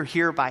believe you're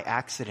here by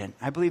accident.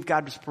 I believe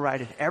God has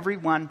provided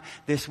everyone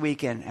this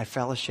weekend at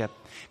Fellowship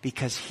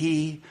because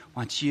he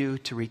wants you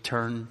to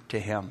return to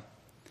him.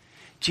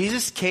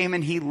 Jesus came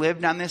and he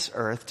lived on this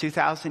earth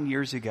 2,000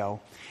 years ago,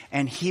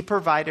 and he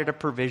provided a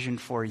provision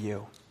for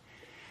you.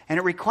 And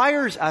it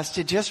requires us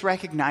to just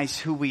recognize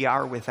who we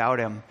are without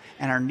him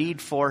and our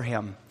need for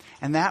him.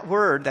 And that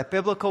word, that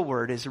biblical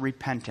word, is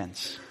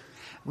repentance.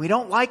 We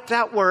don't like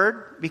that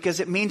word because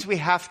it means we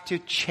have to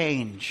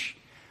change.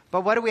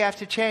 But what do we have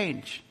to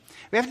change?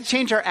 We have to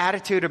change our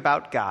attitude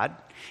about God.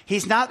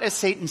 He's not, as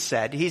Satan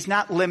said, he's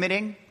not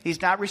limiting.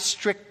 He's not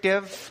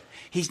restrictive.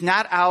 He's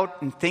not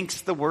out and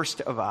thinks the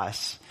worst of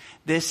us.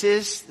 This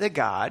is the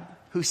God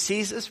who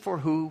sees us for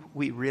who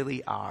we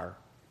really are.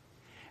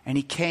 And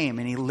he came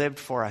and he lived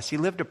for us. He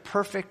lived a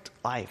perfect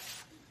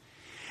life.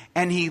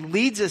 And he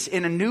leads us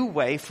in a new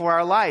way for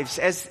our lives.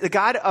 As the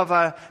God of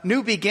a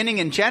new beginning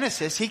in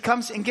Genesis, he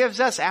comes and gives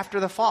us, after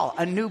the fall,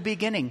 a new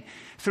beginning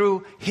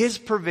through his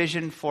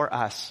provision for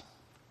us.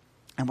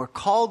 And we're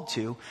called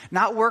to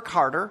not work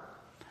harder,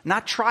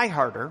 not try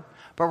harder,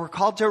 but we're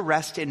called to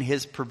rest in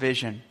his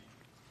provision.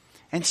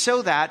 And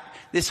so that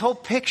this whole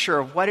picture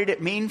of what did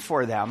it mean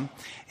for them,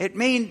 it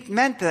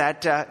meant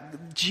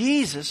that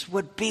Jesus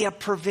would be a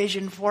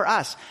provision for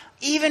us.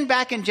 Even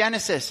back in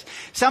Genesis,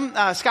 some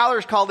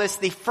scholars call this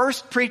the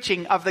first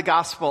preaching of the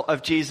gospel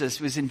of Jesus.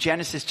 It was in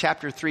Genesis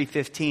chapter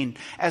 3:15,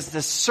 as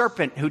the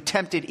serpent who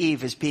tempted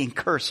Eve is being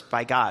cursed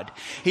by God.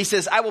 He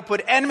says, I will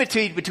put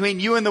enmity between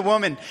you and the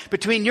woman,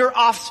 between your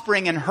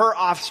offspring and her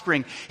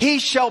offspring. He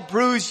shall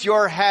bruise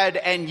your head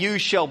and you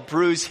shall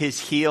bruise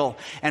his heel.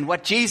 And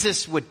what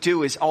Jesus would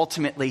do is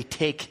ultimately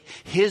take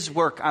his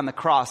work on the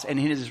cross and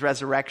his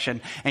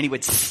resurrection, and he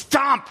would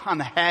stomp on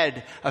the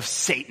head of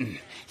Satan.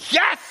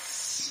 Yes!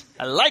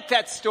 I like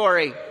that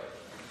story.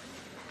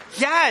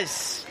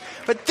 Yes.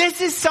 But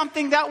this is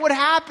something that would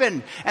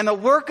happen. And the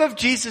work of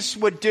Jesus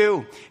would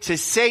do. He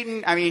says,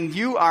 Satan,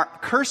 you are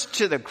cursed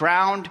to the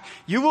ground.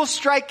 You will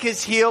strike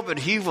his heel, but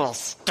he will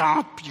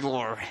stomp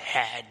your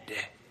head.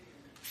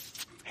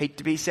 Hate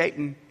to be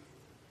Satan.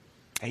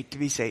 Hate to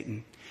be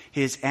Satan.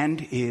 His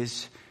end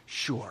is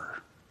sure.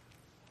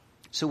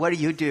 So what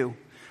do?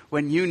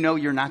 When you know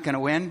you're not going to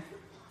win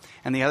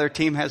and the other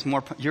team has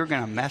more, you're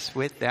going to mess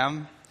with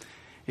them.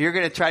 You're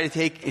going to try to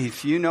take,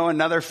 if you know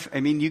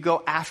you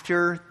go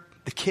after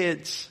the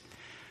kids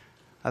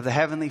of the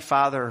Heavenly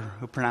Father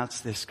who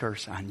pronounced this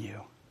curse on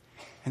you.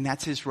 And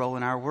that's his role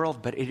in our world,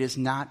 but it is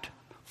not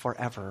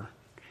forever.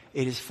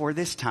 It is for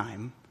this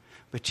time,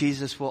 but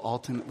Jesus will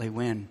ultimately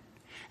win.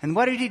 And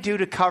what did he do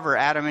to cover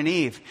Adam and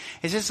Eve?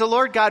 It says the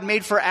Lord God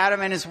made for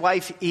Adam and his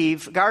wife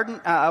Eve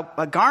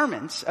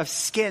garments of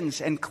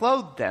skins and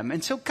clothed them.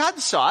 And so God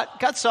saw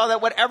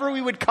that whatever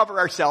we would cover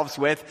ourselves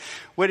with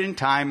would in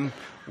time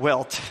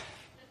wilt.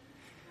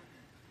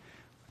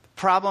 The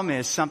problem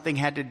is something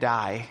had to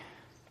die.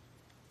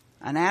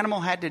 An animal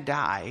had to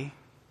die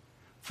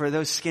for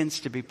those skins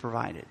to be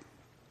provided.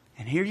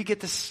 And here you get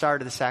the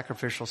start of the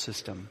sacrificial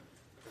system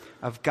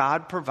of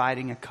God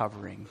providing a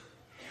covering.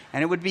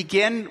 And it would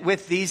begin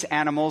with these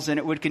animals, and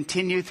it would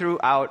continue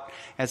throughout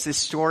as this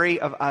story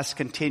of us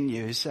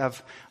continues,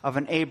 of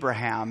an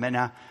Abraham and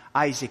a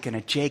Isaac and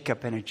a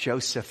Jacob and a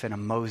Joseph and a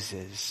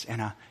Moses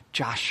and a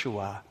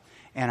Joshua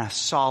and a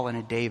Saul and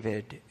a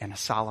David and a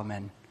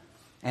Solomon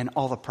and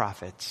all the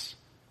prophets.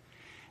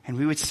 And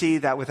we would see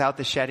that without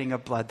the shedding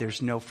of blood,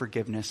 there's no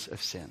forgiveness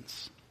of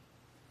sins.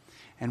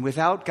 And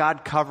without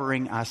God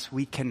covering us,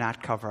 we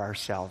cannot cover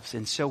ourselves.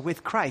 And so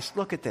with Christ,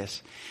 look at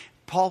this.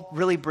 Paul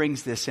really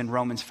brings this in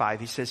Romans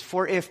 5. He says,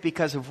 for if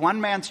because of one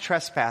man's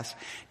trespass,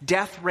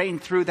 death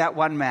reigned through that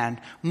one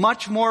man,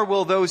 much more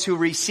will those who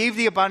receive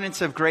the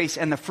abundance of grace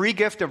and the free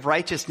gift of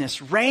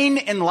righteousness reign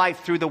in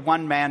life through the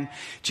one man,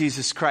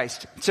 Jesus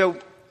Christ. So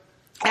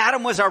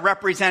Adam was our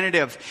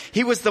representative.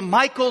 He was the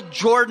Michael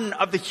Jordan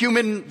of the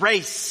human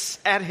race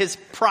at his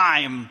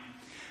prime.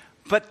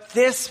 But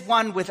this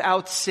one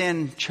without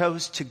sin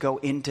chose to go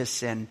into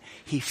sin.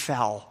 He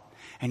fell.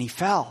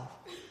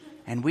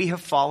 And we have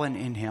fallen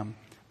in him.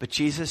 But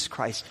Jesus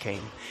Christ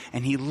came,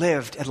 and he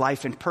lived a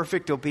life in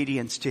perfect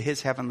obedience to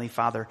his heavenly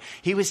Father.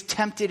 He was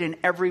tempted in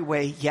every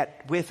way,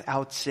 yet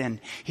without sin.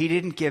 He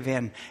didn't give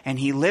in, and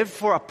he lived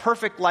for a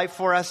perfect life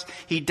for us.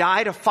 He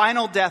died a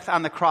final death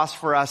on the cross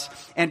for us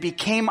and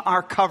became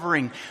our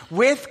covering.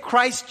 With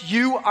Christ,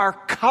 you are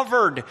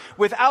covered.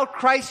 Without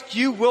Christ,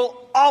 you will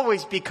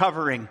always be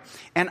covering.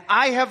 And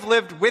I have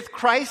lived with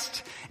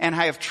Christ, and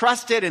I have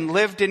trusted and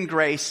lived in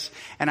grace,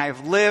 and I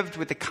have lived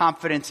with the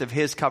confidence of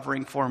his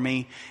covering for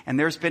me. And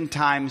there's been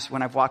times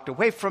when I've walked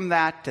away from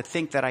that to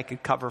think that I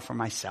could cover for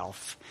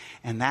myself.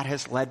 And that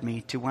has led me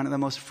to one of the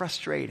most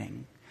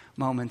frustrating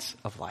moments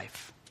of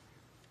life.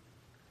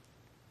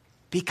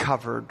 Be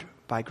covered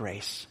by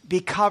grace.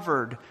 Be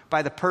covered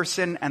by the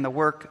person and the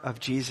work of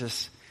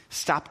Jesus.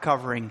 Stop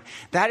covering.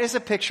 That is a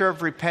picture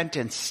of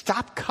repentance.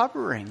 Stop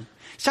covering.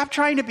 Stop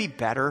trying to be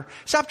better.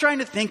 Stop trying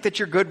to think that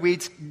your good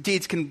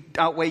deeds can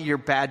outweigh your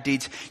bad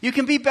deeds. You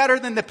can be better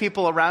than the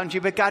people around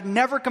you, but God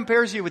never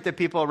compares you with the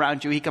people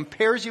around you. He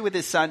compares you with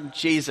his son,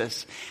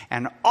 Jesus.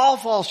 And all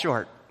fall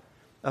short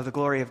of the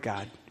glory of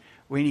God.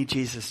 We need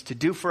Jesus to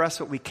do for us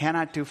what we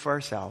cannot do for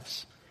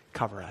ourselves.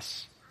 Cover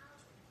us.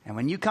 And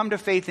when you come to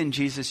faith in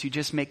Jesus, you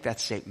just make that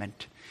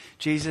statement.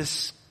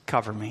 Jesus,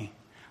 cover me.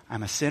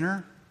 I'm a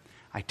sinner.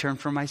 I turn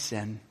from my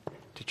sin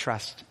to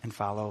trust and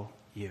follow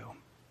you.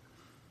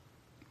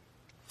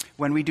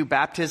 When we do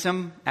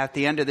baptism at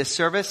the end of this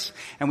service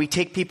and we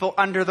take people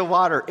under the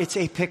water, it's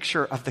a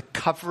picture of the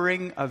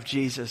covering of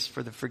Jesus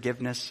for the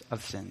forgiveness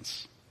of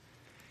sins.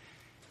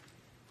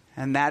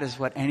 And that is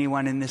what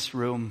anyone in this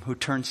room who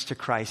turns to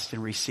Christ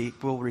and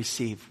will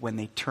receive when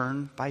they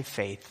turn by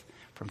faith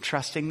from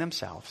trusting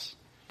themselves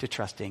to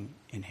trusting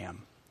in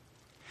him.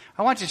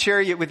 I want to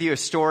share with you a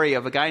story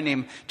of a guy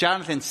named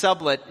Jonathan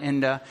Sublett.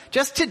 And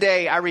just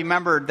today, I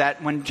remembered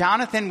that when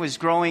Jonathan was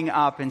growing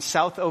up in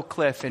South Oak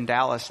Cliff in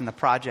Dallas in the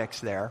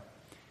projects there,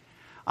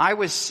 I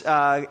was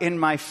in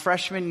my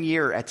freshman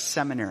year at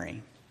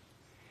seminary.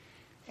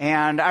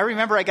 And I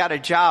remember I got a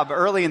job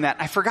early in that.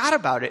 I forgot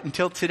about it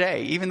until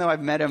today, even though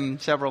I've met him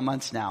several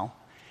months now.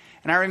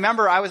 And I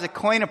remember I was a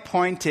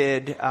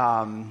coin-appointed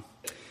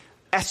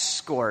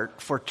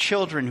escort for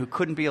children who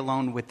couldn't be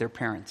alone with their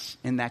parents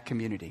in that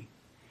community.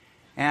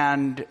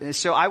 And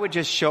so I would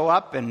just show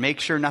up and make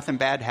sure nothing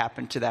bad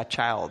happened to that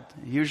child.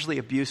 Usually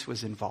abuse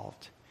was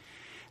involved.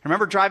 I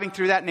remember driving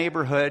through that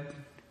neighborhood, and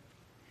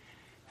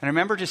I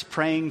remember just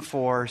praying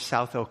for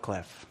South Oak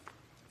Cliff.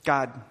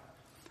 God,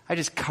 I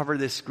just cover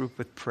this group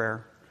with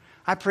prayer.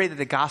 I pray that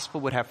the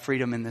gospel would have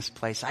freedom in this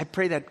place. I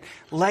pray that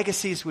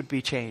legacies would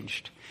be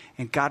changed.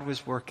 And God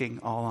was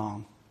working all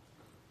along.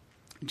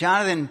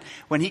 Jonathan,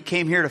 when he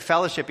came here to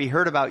fellowship, he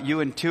heard about you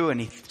and two, and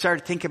he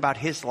started thinking about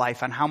his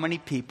life and how many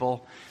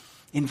people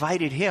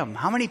invited him.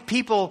 How many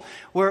people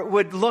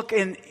would look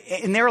in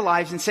their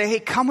lives and say, hey,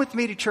 come with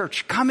me to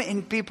church. Come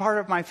and be part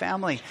of my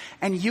family.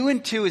 And you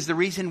and two is the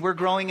reason we're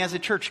growing as a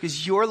church,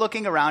 because you're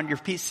looking around,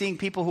 you're seeing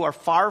people who are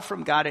far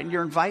from God, and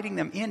you're inviting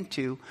them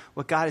into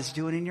what God is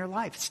doing in your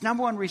life. It's the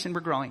number one reason we're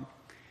growing.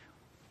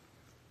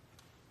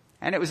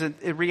 And it was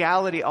a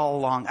reality all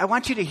along. I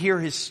want you to hear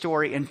his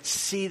story and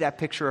see that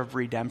picture of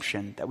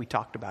redemption that we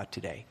talked about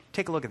today.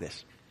 Take a look at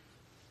this.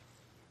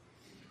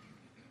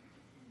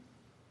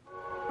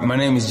 My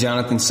name is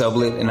Jonathan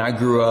Sublett, and I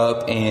grew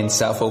up in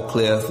South Oak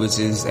Cliff, which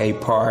is a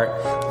part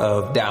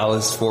of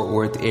Dallas-Fort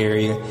Worth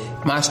area.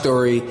 My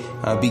story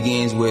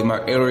begins with my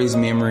earliest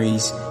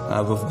memories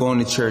of going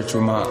to church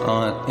with my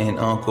aunt and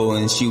uncle,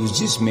 and she was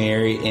just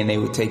married, and they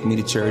would take me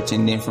to church.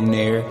 And then from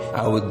there,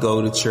 I would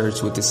go to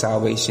church with the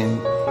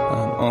Salvation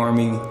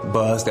Army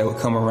bus that would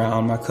come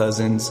around my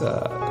cousin's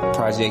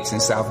projects in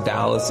South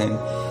Dallas.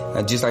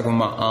 And just like with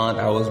my aunt,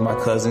 I was my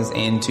cousin's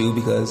end too,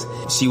 because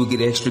she would get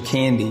extra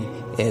candy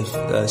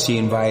if she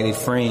invited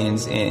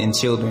friends and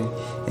children.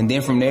 And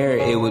then from there,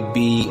 it would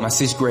be my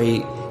 6th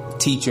grade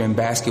teacher and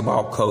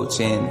basketball coach,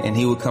 and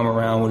he would come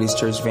around with his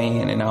church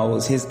van, and I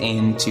was his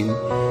end too.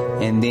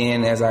 And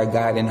then as I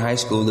got in high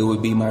school, it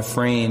would be my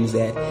friends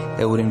that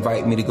would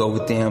invite me to go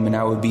with them, and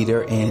I would be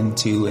their end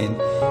too.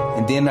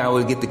 And then I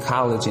would get to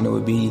college, and it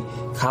would be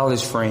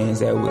college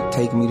friends that would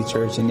take me to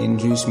church and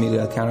introduce me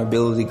to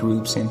accountability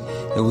groups. And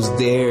it was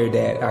there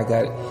that I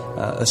got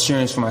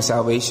assurance for my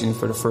salvation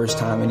for the first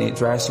time, and it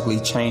drastically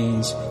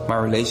changed my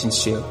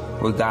relationship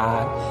with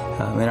God.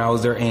 And I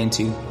was their end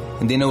too.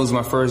 And then it was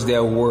my first day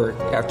of work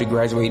after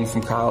graduating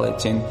from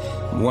college, and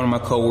one of my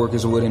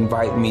coworkers would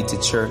invite me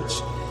to church,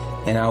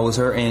 and I was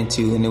her end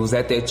too. And it was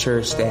at that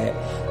church that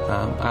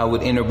I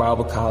would enter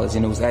Bible college,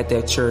 and it was at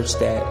that church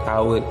that I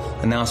would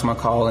announce my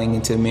calling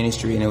into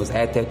ministry, and it was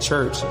at that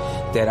church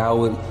that I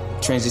would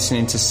transition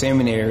into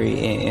seminary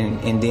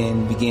and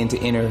then begin to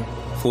enter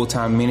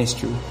full-time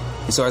ministry.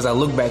 And so as I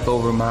look back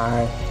over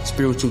my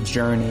spiritual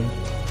journey,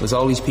 it was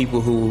all these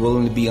people who were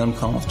willing to be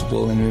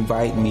uncomfortable and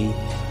invite me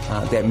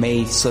that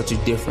made such a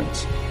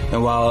difference.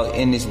 And while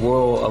in this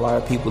world a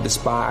lot of people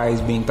despise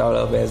being thought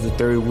of as the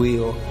third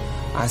wheel,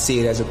 I see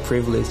it as a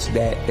privilege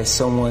that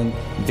someone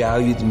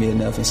valued me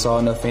enough and saw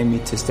enough in me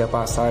to step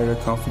outside of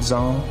their comfort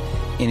zone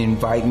and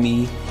invite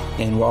me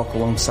and walk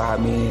alongside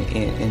me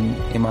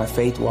in my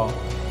faith walk.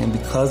 And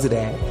because of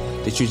that,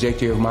 the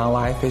trajectory of my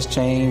life has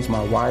changed,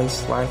 my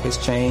wife's life has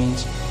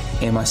changed,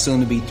 and my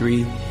soon-to-be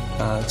 3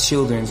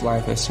 children's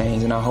life has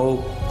changed. And I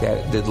hope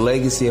that the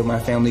legacy of my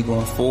family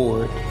going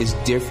forward is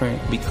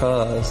different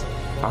because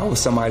I was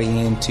somebody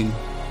in too.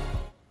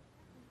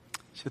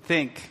 So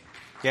think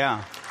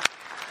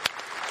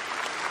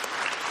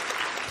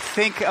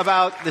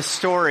about the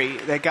story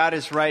that God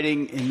is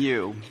writing in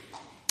you.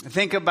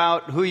 Think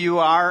about who you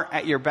are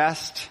at your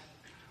best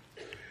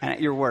and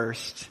at your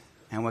worst,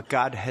 and what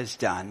God has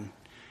done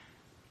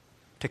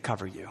to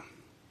cover you.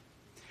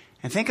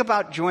 And think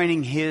about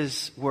joining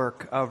his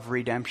work of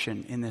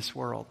redemption in this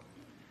world,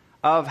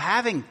 of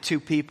having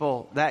 2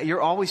 people that you're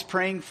always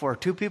praying for,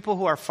 2 people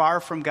who are far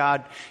from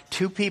God,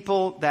 2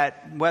 people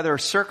that, whether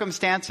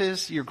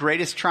circumstances, your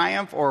greatest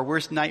triumph or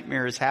worst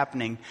nightmare is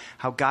happening,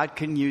 how God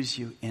can use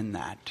you in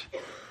that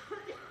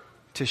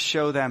to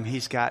show them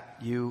he's got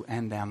you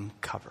and them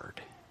covered.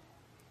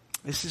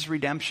 This is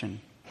redemption.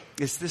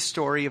 It's the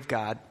story of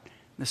God,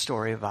 the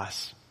story of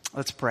us.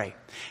 Let's pray.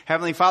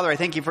 Heavenly Father, I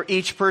thank you for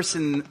each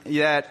person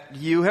that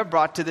you have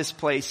brought to this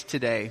place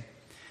today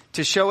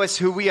to show us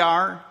who we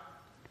are,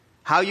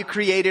 how you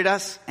created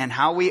us, and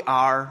how we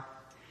are,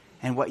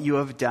 and what you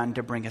have done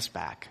to bring us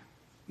back.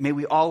 May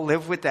we all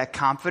live with that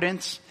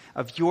confidence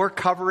of your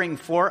covering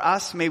for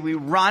us. May we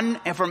run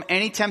from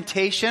any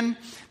temptation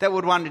that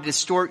would want to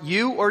distort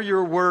you or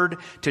your word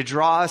to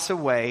draw us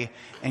away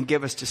and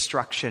give us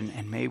destruction.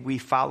 And may we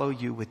follow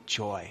you with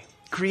joy.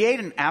 Create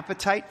an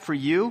appetite for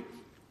you,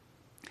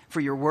 for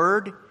your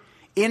word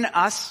in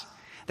us,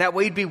 that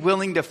we'd be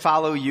willing to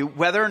follow you,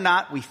 whether or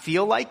not we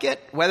feel like it,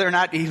 whether or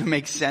not it even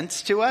makes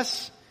sense to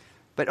us,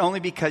 but only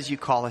because you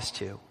call us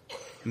to.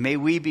 May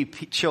we be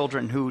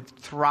children who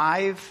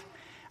thrive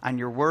on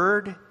your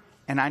word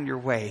and on your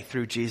way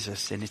through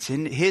Jesus. And it's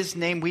in his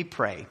name we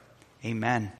pray. Amen.